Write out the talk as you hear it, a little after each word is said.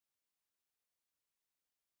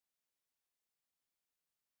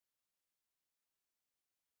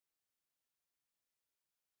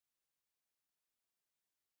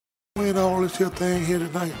Win all this here thing here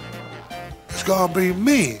tonight. It's gonna be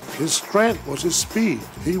me. His strength was his speed.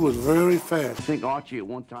 He was very fast. I think Archie at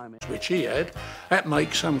one time, which he had, that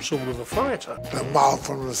makes some sort of a fighter. The mouth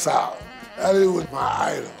from the South. Ali was my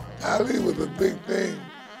idol. Ali was a big thing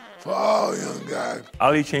for all young guys.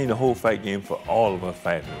 Ali changed the whole fight game for all of us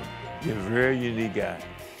fighters. He's a very unique guy.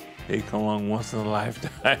 They come along once in a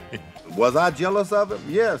lifetime. Was I jealous of him?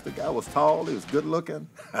 Yes, the guy was tall, he was good looking.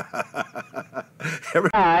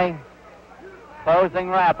 High, closing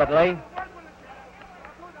rapidly.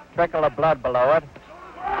 Trickle of blood below it.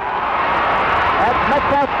 That's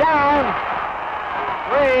Mitchell down.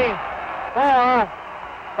 3, 4,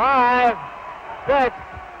 5, 6,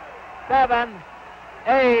 7,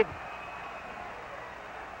 8.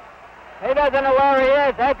 He doesn't know where he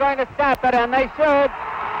is. They're going to stop it, and they should.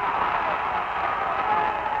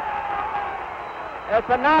 It's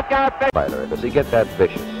a knockout. Fighter, does he get that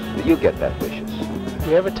vicious? Do you get that vicious?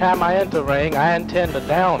 Every time I enter the ring, I intend to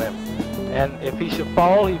down him. And if he should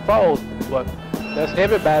fall, he falls. But that's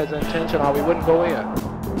everybody's intention, or we wouldn't go in.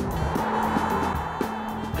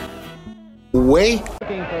 Looking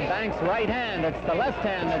for Banks' right hand. It's the left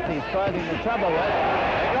hand that he's causing the trouble with.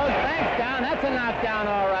 There goes Banks down. That's a knockdown,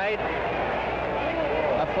 all right.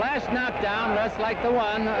 A flash knockdown, just like the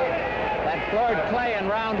one that floored Clay in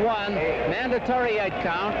round 1. Mandatory 8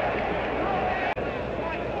 count.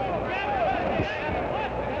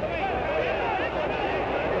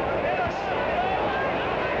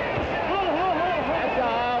 That's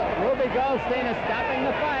all. Ruby Goldstein is stopping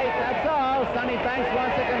the fight. That's all. Sonny Banks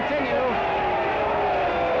wants to continue.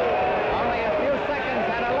 Only a few seconds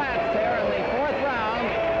had elapsed here in the 4th round.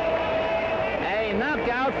 A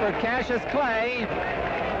knockout for Cassius Clay,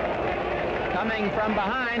 coming from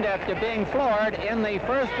behind after being floored in the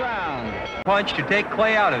 1st round. Punch to take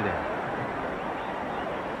Clay out of there.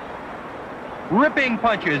 Ripping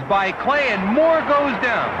punches by Clay, and more goes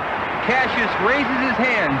down. Cassius raises his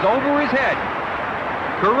hands over his head.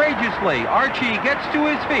 Courageously, Archie gets to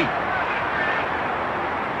his feet.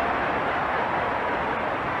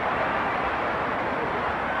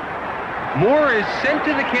 Moore is sent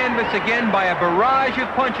to the canvas again by a barrage of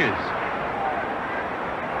punches.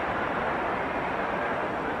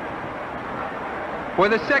 For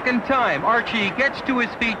the second time, Archie gets to his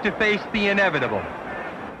feet to face the inevitable.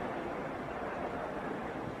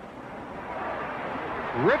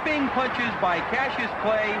 Ripping punches by Cassius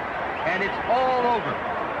Clay, and it's all over.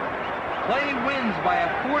 Clay wins by a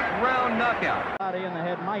 4th round knockout. Body in the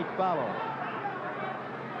head might follow.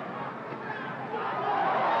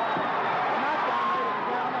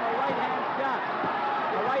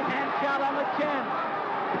 A right hand shot on the chin.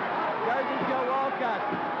 Jersey Joe Walcott.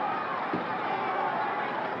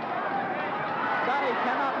 Sonny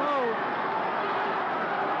cannot move.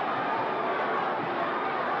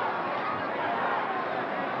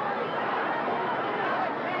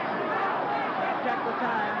 Check the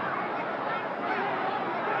time.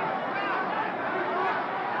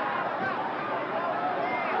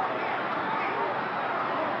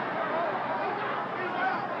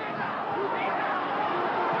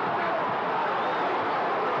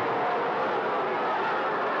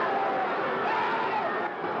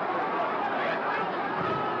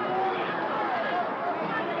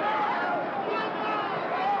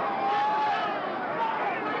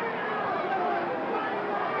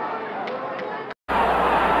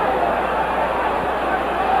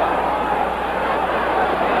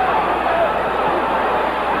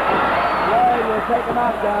 Take a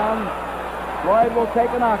knockdown. Floyd will take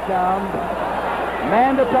a knockdown.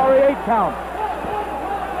 Mandatory 8 count.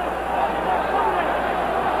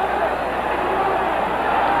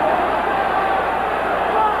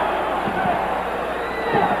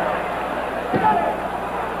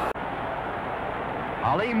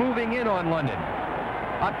 Ali moving in on London.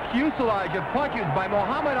 A fuselage of punches by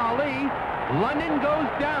Muhammad Ali. London goes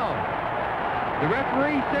down. The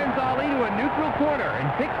referee sends Ali to a neutral corner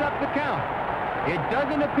and picks up the count. It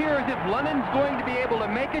doesn't appear as if London's going to be able to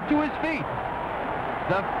make it to his feet.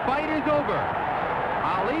 The fight is over.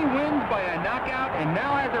 Ali wins by a knockout and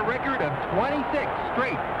now has a record of 26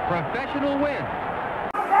 straight professional wins.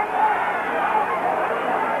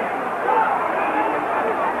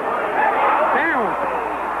 Down.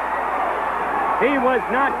 He was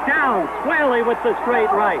knocked down squarely with the straight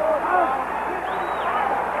right.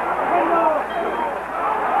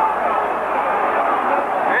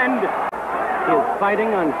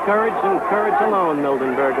 Fighting on courage and courage alone,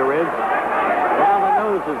 Mildenberger is. Now the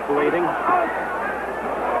nose is bleeding.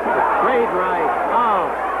 Straight right. Oh.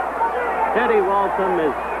 Teddy Walton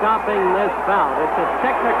is stopping this bout. It's a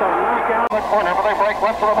technical knockout. In the corner, but they break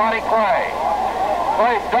left to the body, Clay.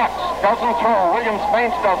 Clay ducks, doesn't throw. Williams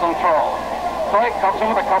feints, doesn't throw. Clay comes in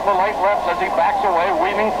with a couple of light lefts as he backs away,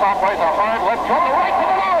 weaving clockwise, a hard left from the right to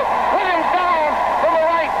the low. Williams down from the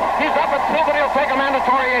right. He's up at 2, but he'll take a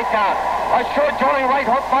mandatory 8 count. A short joining right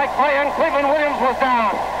hook by Clay, and Cleveland Williams was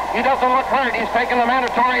down. He doesn't look hurt. He's taking the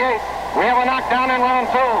mandatory 8. We have a knockdown in round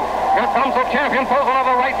 2. Here comes the champion, throws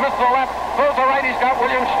another right, misses the left, throws the right. He's got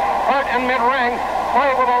Williams hurt in mid-ring.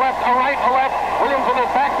 Clay with a left, a right, a left. Williams with his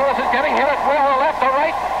back to us is getting hit at will, a left, a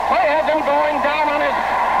right. Clay has him going down on his,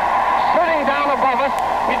 sitting down above us.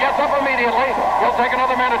 He gets up immediately. He'll take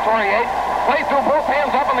another mandatory 8. Clay threw both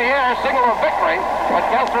hands up in the air, signal of victory. But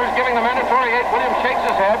Kessler is giving the mandatory 8. Williams shakes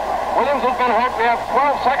his head. Williams has been hurt. We have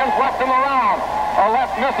 12 seconds left in the round. A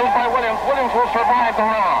left misses by Williams. Williams will survive the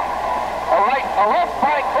round. A right, a left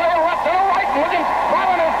by Clay, a left and a right. Williams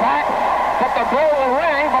flat on his back. But the bell will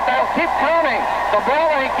ring, but they'll keep counting. The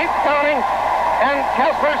bell, and he keeps counting. And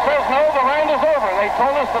Kessler says, no, the round is over. They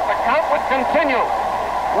told us that the count would continue.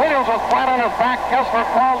 Williams was flat on his back. Kessler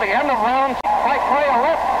called the end of round by Clay, a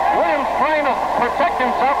left. Williams trying to protect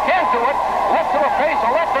himself, can't do it. Left to the face,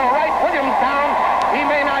 a left and a right. Williams down. He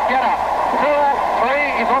may not get up. 2,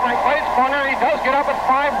 3, he's over in Clay's corner. He does get up at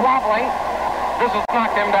 5, wobbling. This has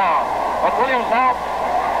knocked him down. But Williams now,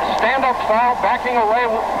 stand-up style, backing away.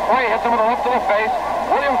 Clay hits him with a left to the face.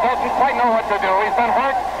 Williams doesn't quite know what to do. He's been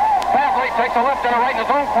hurt badly. Takes a left and a right in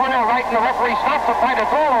his own corner, right, and the referee stops the fight.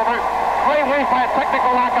 It's all over. Clay wins by a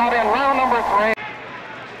technical knockout in round number 3.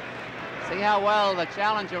 See how well the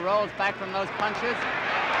challenger rolls back from those punches.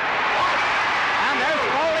 And there's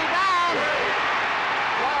Foley down.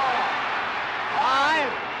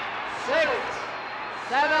 5, 6,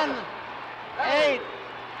 7, 8.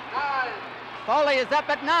 Foley is up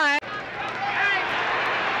at 9.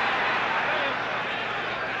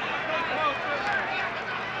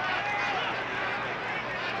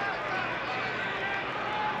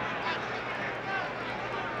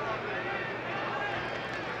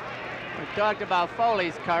 We talked about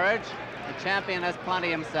Foley's courage. The champion has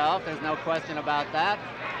plenty himself. There's no question about that.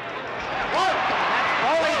 That's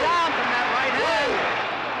Foley down from that right hand.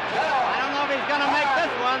 I don't know if he's going to make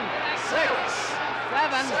this one. 6,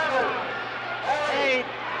 7, 8.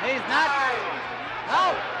 He's not.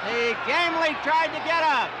 No, he gamely tried to get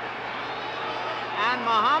up. And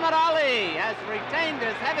Muhammad Ali has retained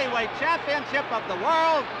his heavyweight championship of the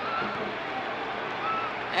world.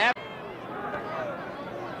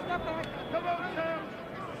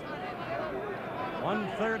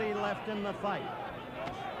 1:30 left in the fight.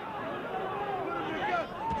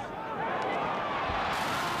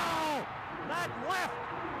 Oh, that left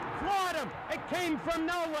floored him. It came from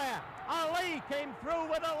nowhere. Ali came through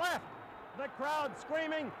with a left. The crowd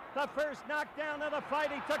screaming. The first knockdown of the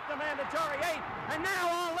fight. He took the mandatory 8. And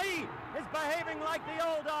now Ali is behaving like the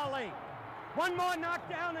old Ali. One more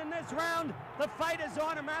knockdown in this round. The fight is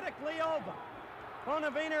automatically over.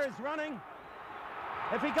 Bonavina is running.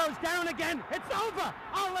 If he goes down again, it's over.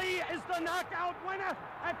 Ali is the knockout winner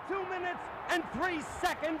at 2 minutes and 3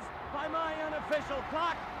 seconds by my unofficial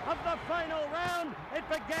clock of the final round. It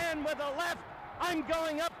began with a left. I'm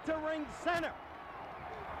going up to ring center.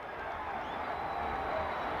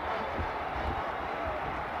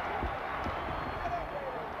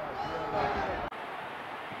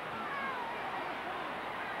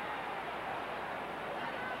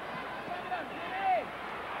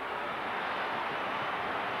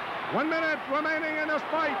 One minute remaining in this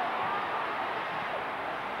fight.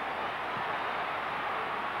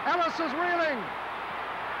 Ellis is reeling.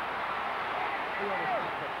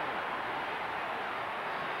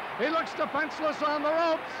 He looks defenseless on the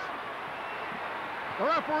ropes. The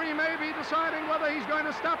referee may be deciding whether he's going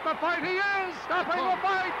to stop the fight. He is stopping the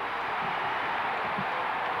fight.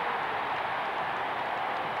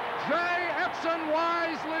 Jay Epson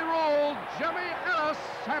wisely ruled. Jimmy Ellis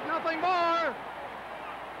had nothing more.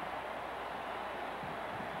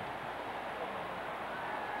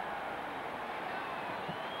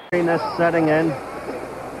 Setting in.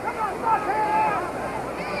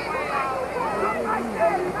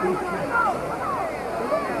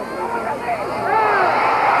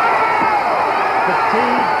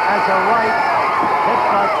 Fatigue as a right hit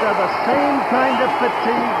buster, the same kind of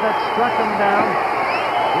fatigue that struck him down.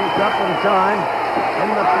 He's up in time in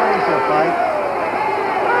the Fraser fight.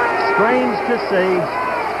 Strange to see.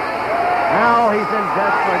 Now he's in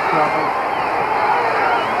desperate trouble.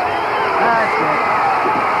 That's it.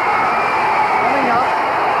 Coming up,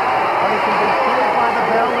 but he can be saved by the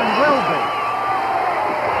bell and will be.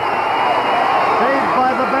 Saved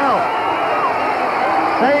by the bell.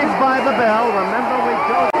 Saved by the bell. Remember we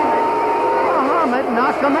told Muhammad,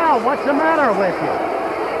 knock him out. What's the matter with you?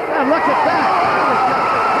 And look at that. That was just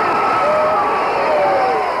a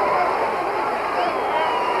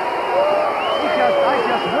I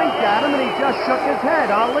just winked at him and he just shook his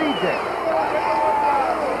head. Ali did.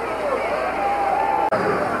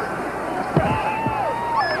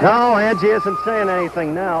 No, Angie isn't saying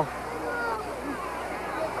anything now.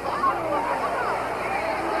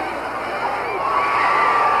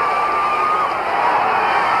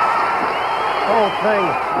 Whole thing,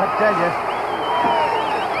 I tell you.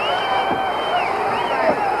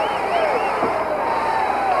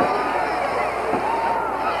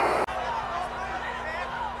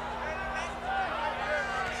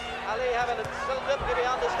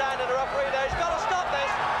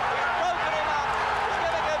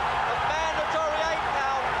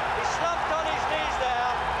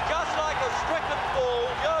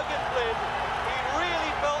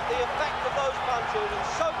 And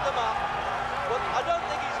soak them up, but I don't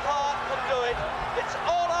think his heart can do it. It's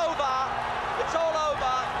all over. It's all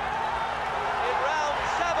over in round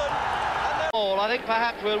 7. And I think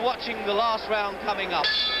perhaps we're watching the last round coming up.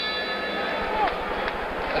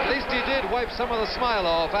 At least he did wipe some of the smile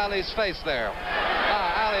off Ali's face there.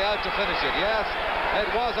 Ali out to finish it. Yes,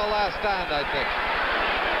 it was a last stand, I think.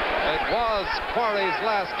 It was Quarry's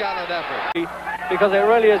last gallant effort. Because it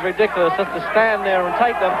really is ridiculous just to stand there and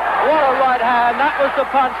take them. What a right hand. That was the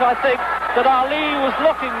punch, I think, that Ali was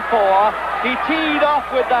looking for. He teed off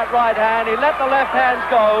with that right hand. He let the left hands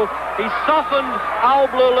go. He softened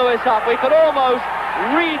Al Blue Lewis up. We could almost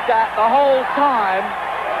read that the whole time.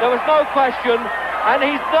 There was no question. And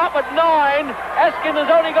he's up at 9. Eskin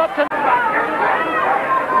has only got to...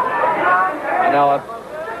 And now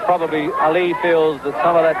probably Ali feels that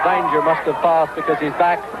some of that danger must have passed because he's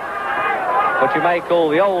back. What you may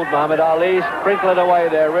call the old Muhammad Ali, sprinkling away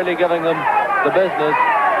there, really giving them the business.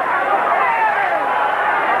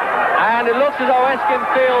 And it looks as though Eskin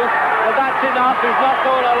feels that that's enough. He's not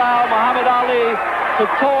going to allow Muhammad Ali to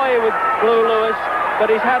toy with Blue Lewis,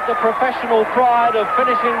 but he's had the professional pride of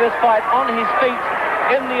finishing this fight on his feet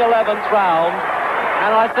in the 11th round.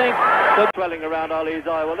 And I think that... Swelling around Ali's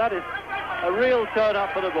eye, well, that is a real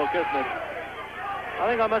turn-up for the book, isn't it? I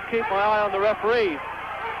think I must keep my eye on the referee.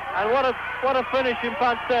 And what a finishing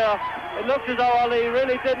punch there. It looks as though Ali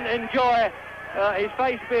really didn't enjoy his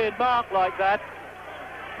face being marked like that.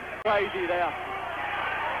 Crazy there.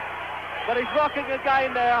 But he's rocking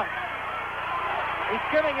again there. He's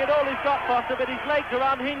giving it all he's got, Foster, but his legs are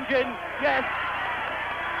unhinging. Yes.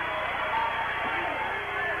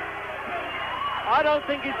 I don't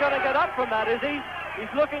think he's going to get up from that, is he?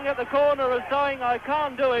 He's looking at the corner and saying, I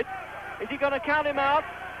can't do it. Is he going to count him out?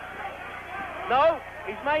 No.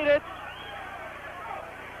 He's made it.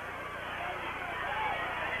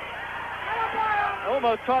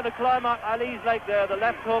 Almost trying to climb up Ali's leg there, the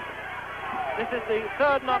left hook. This is the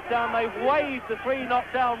 3rd knockdown. They've waived the 3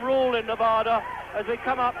 knockdown rule in Nevada as we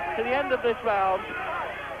come up to the end of this round.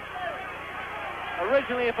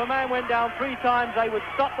 Originally, if a man went down 3 times, they would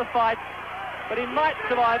stop the fight. But he might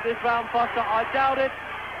survive this round, Foster. I doubt it.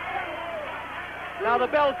 Now the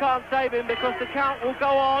bell can't save him because the count will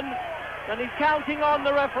go on. And he's counting on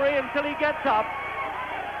the referee until he gets up.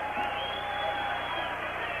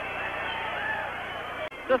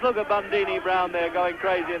 Just look at Bundini Brown there going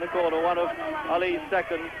crazy in the corner, one of Ali's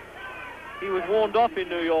seconds. He was warned off in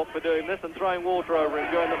New York for doing this and throwing water over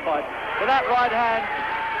him during the fight. But that right hand,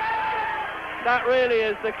 that really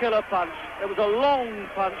is the killer punch. It was a long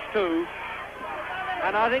punch too.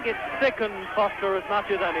 And I think it sickened Foster as much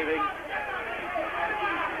as anything.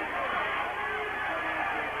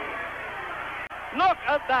 Look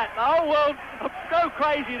at that. The whole world go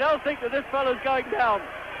crazy. They'll think that this fellow's going down.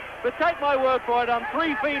 But take my word for it, I'm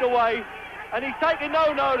 3 feet away, and he's taking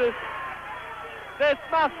no notice. This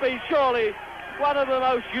must be surely one of the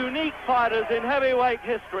most unique fighters in heavyweight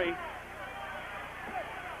history.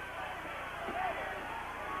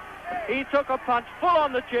 He took a punch full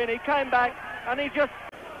on the chin, he came back, and he just...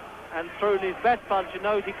 and threw his best punch and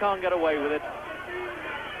knows he can't get away with it.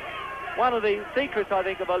 One of the secrets, I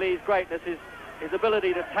think, of Ali's greatness is his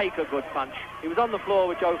ability to take a good punch. He was on the floor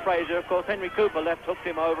with Joe Frazier. Of course, Henry Cooper left-hooked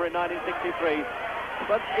him over in 1963.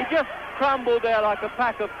 But he just crumbled there like a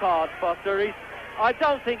pack of cards, Foster. I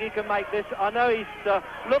don't think he can make this. I know he's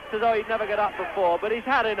looked as though he'd never get up before, but he's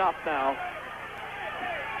had enough now.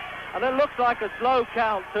 And it looks like a slow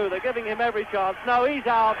count, too. They're giving him every chance. No, he's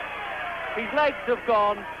out. His legs have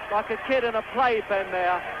gone like a kid in a playpen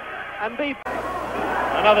there. And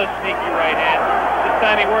another sneaky right hand. This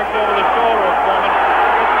time he works over the shoulder of Foreman.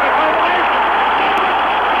 It's a combination.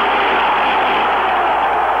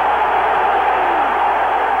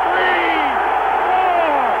 3,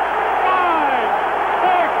 4, 5,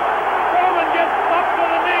 6,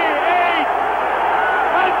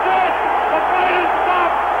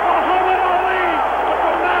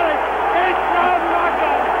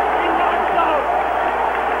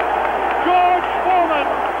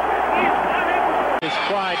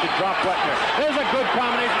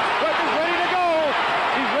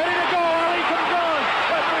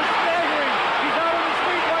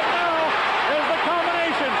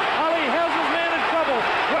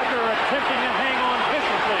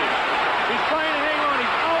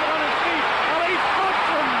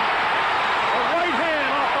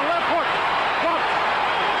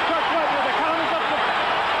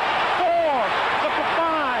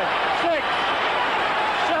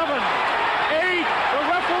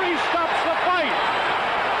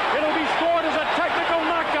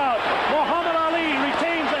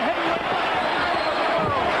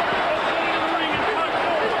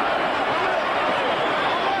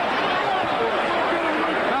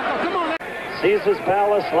 Caesars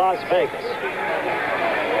Palace, Las Vegas.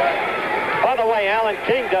 By the way, Alan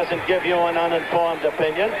King doesn't give you an uninformed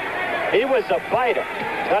opinion. He was a fighter.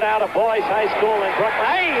 Got out of boys' high school in Brooklyn.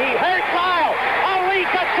 Hey, he hurt Lyle. Ali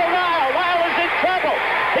got to Lyle. Lyle is in trouble.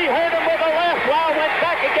 He hurt him with a left. Lyle went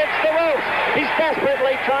back against the ropes. He's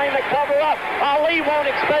desperately trying to cover up. Ali won't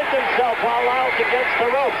expend himself while Lyle's against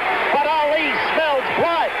the ropes. But Ali smells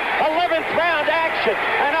blood. 11th round action.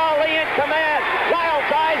 And Ali in command. Lyle's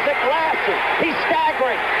eyes are glassy. He's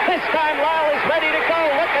staggering. This time Lyle is ready to go.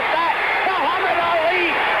 Look at that. Muhammad Ali.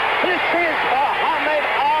 This is Muhammad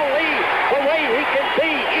Ali. The way he can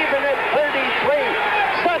be even at 33.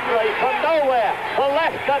 Suddenly from nowhere. The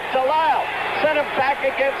left cut to Lyle. Sent him back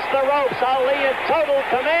against the ropes. Ali in total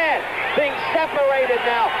command. Being separated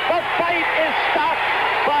now. The fight is stopped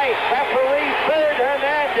by referee Bird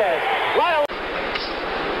Hernandez. Lyle.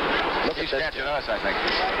 He's catching us, I think.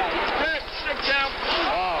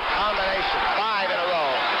 Oh, combination. 5 in a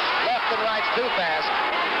row. Left and right's too fast.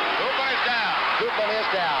 Cooper is down. Cooper is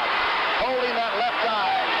down. Holding that left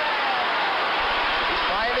eye. He's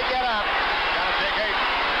trying to get up. Gotta take 8.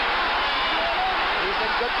 He's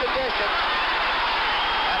in good condition.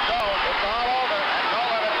 That's all. It's all over.